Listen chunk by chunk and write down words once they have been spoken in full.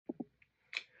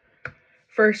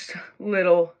First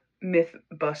little myth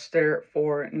buster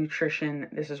for nutrition.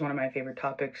 This is one of my favorite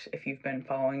topics. If you've been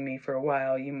following me for a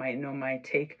while, you might know my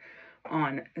take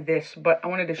on this, but I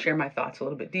wanted to share my thoughts a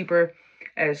little bit deeper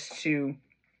as to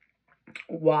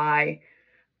why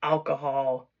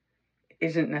alcohol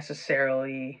isn't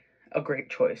necessarily a great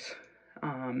choice,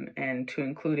 and to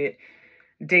include it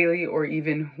daily or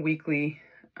even weekly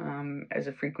as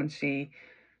a frequency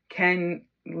can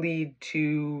lead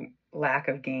to lack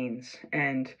of gains,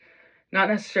 and not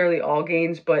necessarily all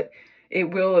gains, but it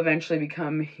will eventually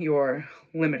become your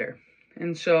limiter.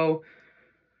 And so,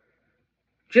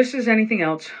 just as anything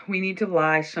else, we need to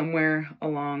lie somewhere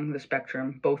along the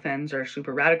spectrum. Both ends are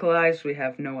super radicalized. We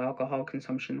have no alcohol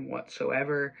consumption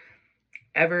whatsoever,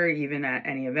 ever, even at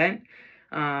any event.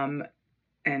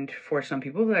 And for some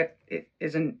people, that it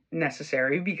isn't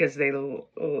necessary because they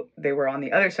were on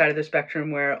the other side of the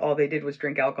spectrum where all they did was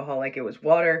drink alcohol like it was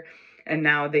water, and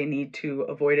now they need to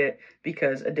avoid it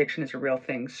because addiction is a real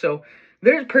thing. So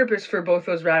there's purpose for both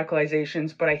those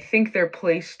radicalizations, but I think they're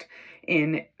placed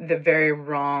in the very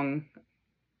wrong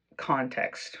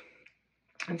context.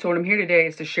 And so what I'm here today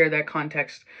is to share that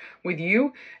context with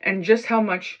you and just how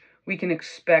much we can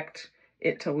expect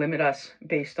it to limit us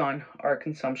based on our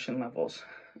consumption levels.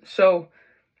 So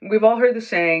we've all heard the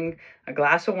saying, a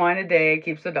glass of wine a day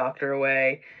keeps the doctor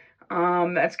away.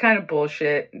 That's kind of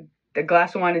bullshit. The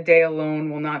glass of wine a day alone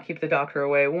will not keep the doctor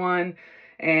away, one.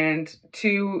 And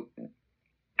two,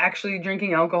 actually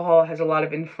drinking alcohol has a lot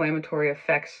of inflammatory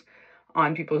effects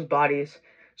on people's bodies.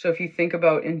 So if you think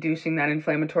about inducing that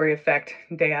inflammatory effect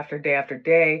day after day after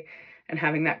day and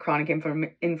having that chronic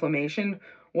inflammation,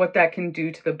 what that can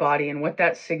do to the body and what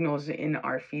that signals in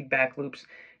our feedback loops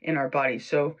in our body.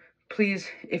 So please,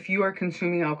 if you are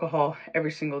consuming alcohol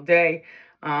every single day,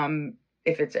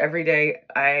 if it's every day,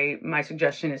 my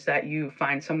suggestion is that you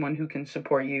find someone who can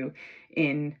support you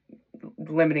in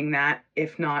limiting that,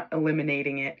 if not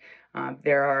eliminating it.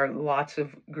 There are lots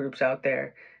of groups out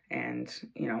there, and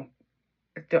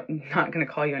not going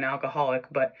to call you an alcoholic,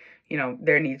 but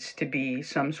there needs to be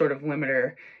some sort of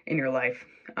limiter in your life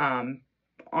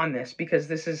on this,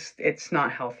 because it's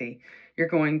not healthy. You're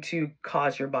going to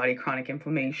cause your body chronic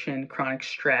inflammation, chronic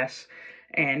stress,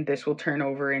 and this will turn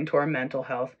over into our mental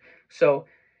health. So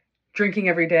drinking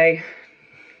every day,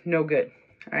 no good.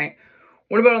 All right.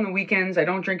 What about on the weekends? I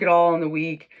don't drink at all in the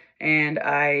week, and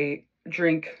I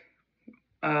drink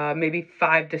maybe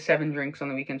 5 to 7 drinks on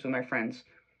the weekends with my friends.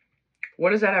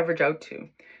 What does that average out to?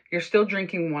 You're still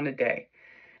drinking 1 a day.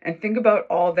 And think about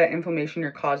all that inflammation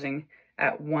you're causing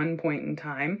at one point in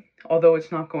time. Although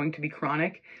it's not going to be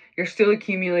chronic, you're still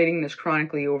accumulating this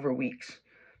chronically over weeks.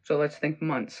 So let's think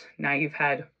months. Now you've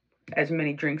had as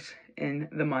many drinks in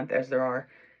the month as there are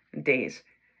days.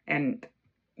 And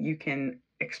you can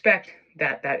expect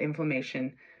that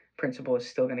inflammation principle is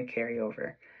still going to carry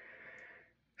over.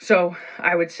 So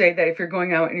I would say that if you're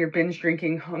going out and you're binge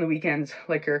drinking on the weekends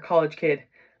like you're a college kid,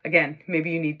 again,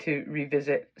 maybe you need to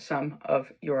revisit some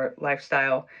of your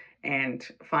lifestyle and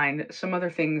find some other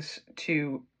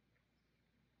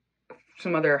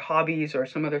hobbies or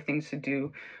some other things to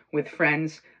do with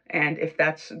friends. And if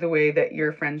that's the way that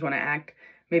your friends want to act,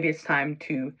 maybe it's time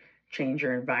to change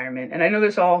your environment. And I know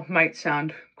this all might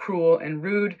sound cruel and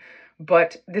rude,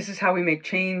 but this is how we make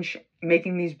change.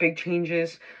 Making these big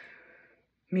changes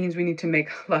means we need to make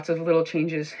lots of little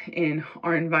changes in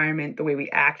our environment, the way we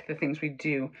act, the things we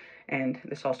do, and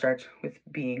this all starts with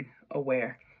being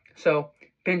aware. So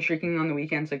binge drinking on the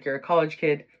weekends like you're a college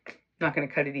kid, not going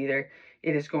to cut it either.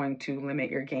 It is going to limit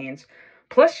your gains.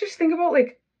 Plus, just think about,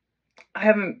 I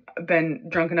haven't been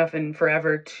drunk enough in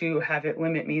forever to have it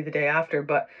limit me the day after,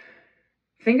 but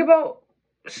think about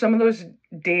some of those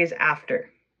days after.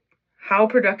 How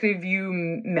productive you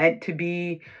meant to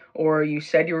be, or you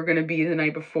said you were going to be the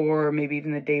night before, or maybe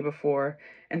even the day before,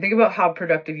 and think about how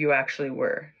productive you actually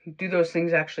were. Do those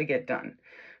things actually get done?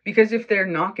 Because if they're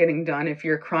not getting done, if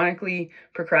you're chronically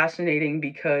procrastinating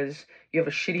because you have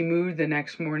a shitty mood the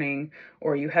next morning,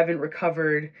 or you haven't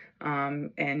recovered,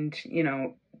 and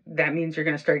that means you're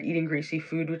going to start eating greasy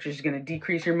food, which is going to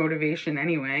decrease your motivation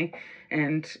anyway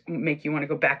and make you want to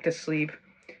go back to sleep.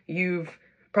 You've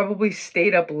probably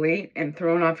stayed up late and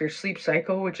thrown off your sleep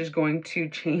cycle, which is going to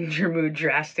change your mood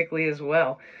drastically as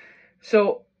well.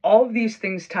 So all of these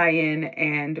things tie in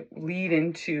and lead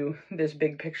into this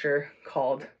big picture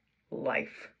called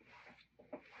life.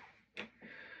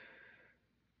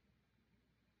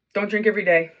 Don't drink every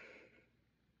day,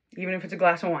 even if it's a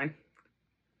glass of wine.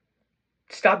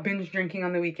 Stop binge drinking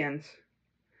on the weekends.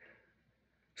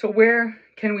 So where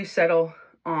can we settle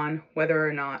on whether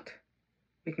or not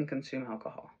we can consume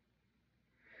alcohol?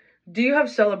 Do you have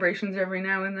celebrations every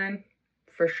now and then?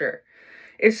 For sure.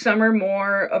 Is summer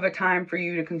more of a time for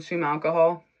you to consume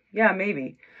alcohol? Yeah,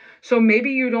 maybe. So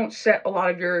maybe you don't set a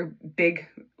lot of your big,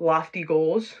 lofty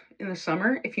goals in the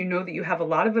summer. If you know that you have a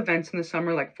lot of events in the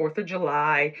summer, like 4th of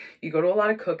July, you go to a lot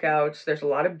of cookouts, there's a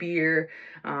lot of beer,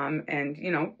 and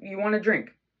you want to drink.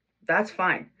 That's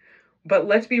fine. But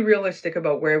let's be realistic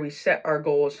about where we set our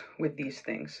goals with these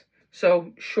things.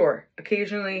 So, sure,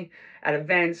 occasionally at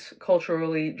events,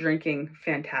 culturally, drinking,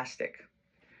 fantastic.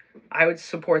 I would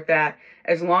support that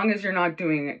as long as you're not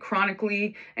doing it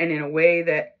chronically and in a way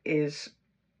that is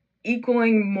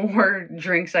equaling more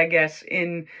drinks, I guess,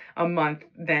 in a month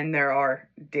than there are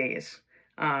days.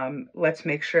 Let's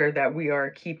make sure that we are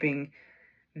keeping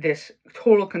this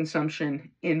total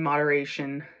consumption in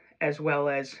moderation as well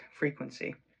as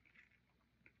frequency.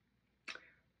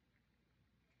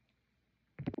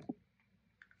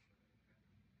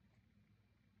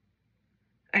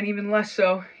 And even less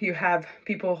so, you have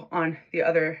people on the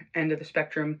other end of the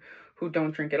spectrum who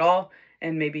don't drink at all.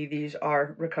 And maybe these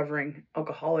are recovering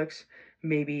alcoholics.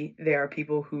 Maybe they are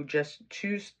people who just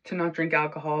choose to not drink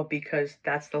alcohol because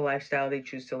that's the lifestyle they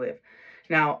choose to live.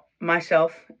 Now,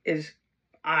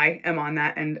 I am on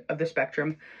that end of the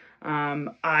spectrum.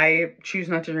 I choose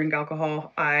not to drink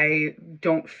alcohol. I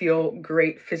don't feel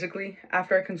great physically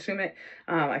after I consume it.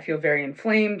 I feel very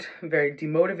inflamed, very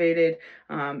demotivated.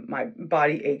 My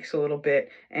body aches a little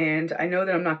bit, and I know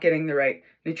that I'm not getting the right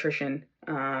nutrition.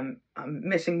 I'm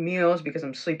missing meals because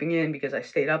I'm sleeping in because I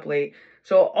stayed up late.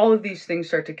 So all of these things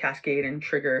start to cascade and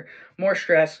trigger more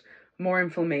stress, more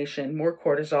inflammation, more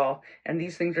cortisol, and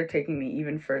these things are taking me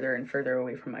even further and further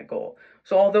away from my goal.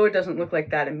 So although it doesn't look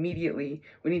like that immediately,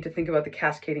 we need to think about the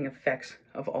cascading effects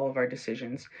of all of our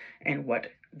decisions and what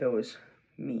those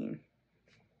mean.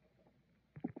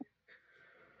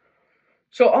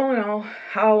 So all in all,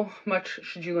 how much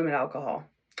should you limit alcohol?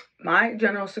 My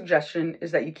general suggestion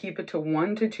is that you keep it to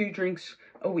 1 to 2 drinks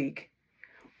a week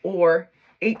or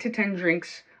 8 to 10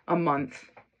 drinks a month,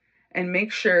 and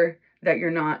make sure that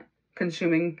you're not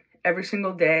consuming every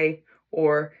single day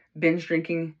or binge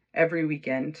drinking every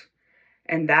weekend.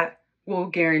 And that will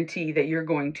guarantee that you're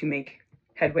going to make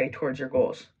headway towards your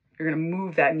goals. You're going to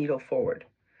move that needle forward.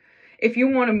 If you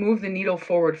want to move the needle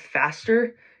forward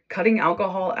faster, cutting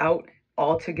alcohol out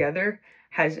altogether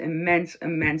has immense,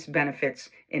 immense benefits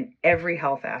in every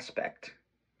health aspect.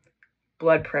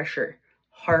 Blood pressure,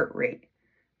 heart rate,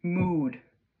 mood,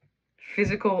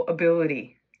 physical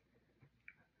ability,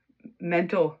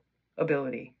 mental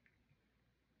ability,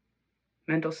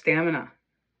 mental stamina,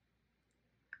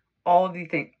 all of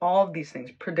these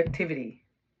things, productivity.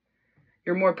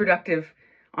 You're more productive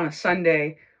on a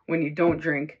Sunday when you don't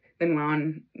drink than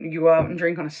when you go out and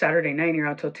drink on a Saturday night and you're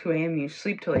out till 2 a.m. and you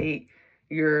sleep till 8.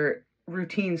 Your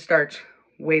routine starts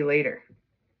way later.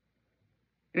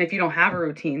 And if you don't have a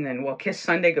routine, then, well, kiss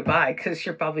Sunday goodbye because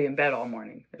you're probably in bed all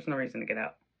morning. There's no reason to get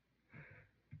out.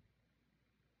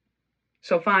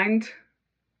 So find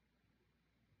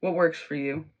what works for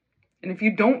you. And if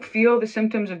you don't feel the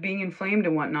symptoms of being inflamed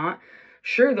and whatnot,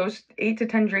 sure, those 8 to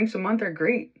 10 drinks a month are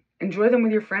great. Enjoy them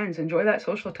with your friends. Enjoy that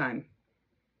social time.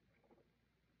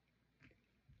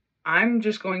 I'm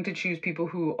just going to choose people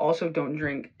who also don't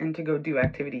drink and to go do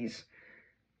activities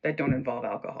that don't involve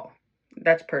alcohol.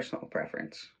 That's personal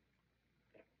preference.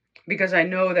 Because I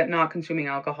know that not consuming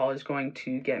alcohol is going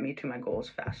to get me to my goals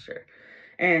faster.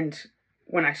 And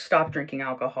when I stopped drinking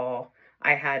alcohol,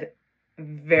 I had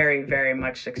very, very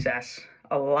much success,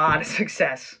 a lot of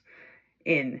success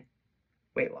in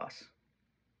weight loss.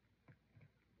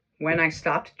 When I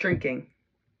stopped drinking,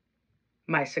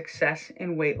 my success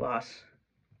in weight loss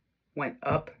went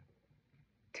up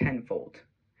tenfold.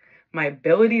 My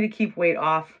ability to keep weight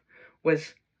off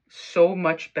was so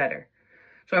much better.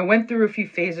 So I went through a few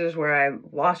phases where I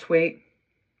lost weight,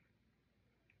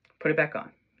 put it back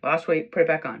on. Lost weight, put it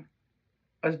back on.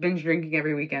 I was binge drinking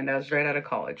every weekend. I was right out of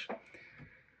college.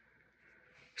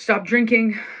 Stopped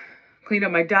drinking, cleaned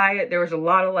up my diet. There was a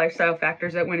lot of lifestyle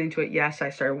factors that went into it. Yes, I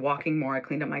started walking more. I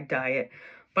cleaned up my diet,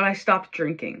 but I stopped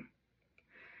drinking.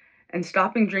 And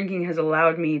stopping drinking has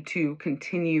allowed me to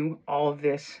continue all of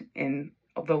this in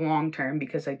the long term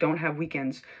because I don't have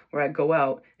weekends where I go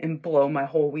out and blow my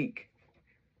whole week.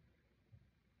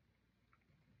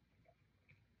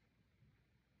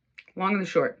 Long and the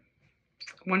short,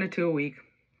 1 to 2 a week,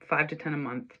 5 to 10 a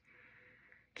month.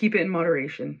 Keep it in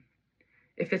moderation.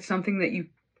 If it's something that you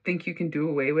think you can do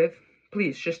away with,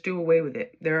 please just do away with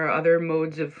it. There are other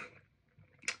modes of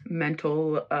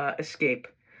mental escape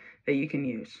that you can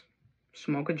use.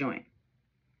 Smoke a joint.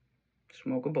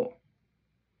 Smoke a bowl.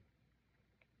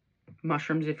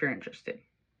 Mushrooms if you're interested.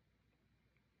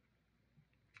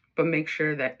 but make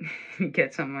sure that you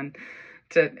get someone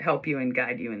to help you and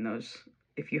guide you in those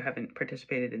if you haven't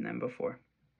participated in them before.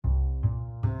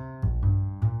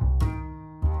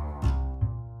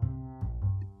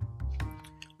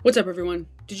 What's up, everyone?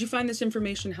 Did you find this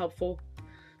information helpful?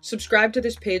 Subscribe to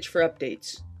this page for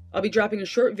updates. I'll be dropping a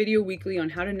short video weekly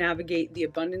on how to navigate the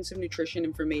abundance of nutrition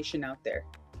information out there.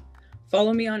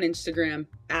 Follow me on Instagram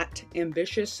at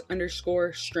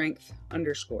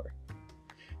ambitious_strength_.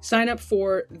 Sign up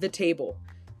for The Table.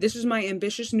 This is my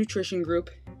ambitious nutrition group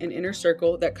and inner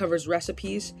circle that covers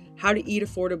recipes, how to eat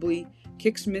affordably,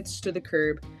 kicks myths to the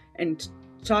curb, and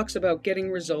talks about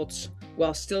getting results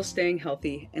while still staying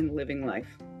healthy and living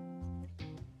life.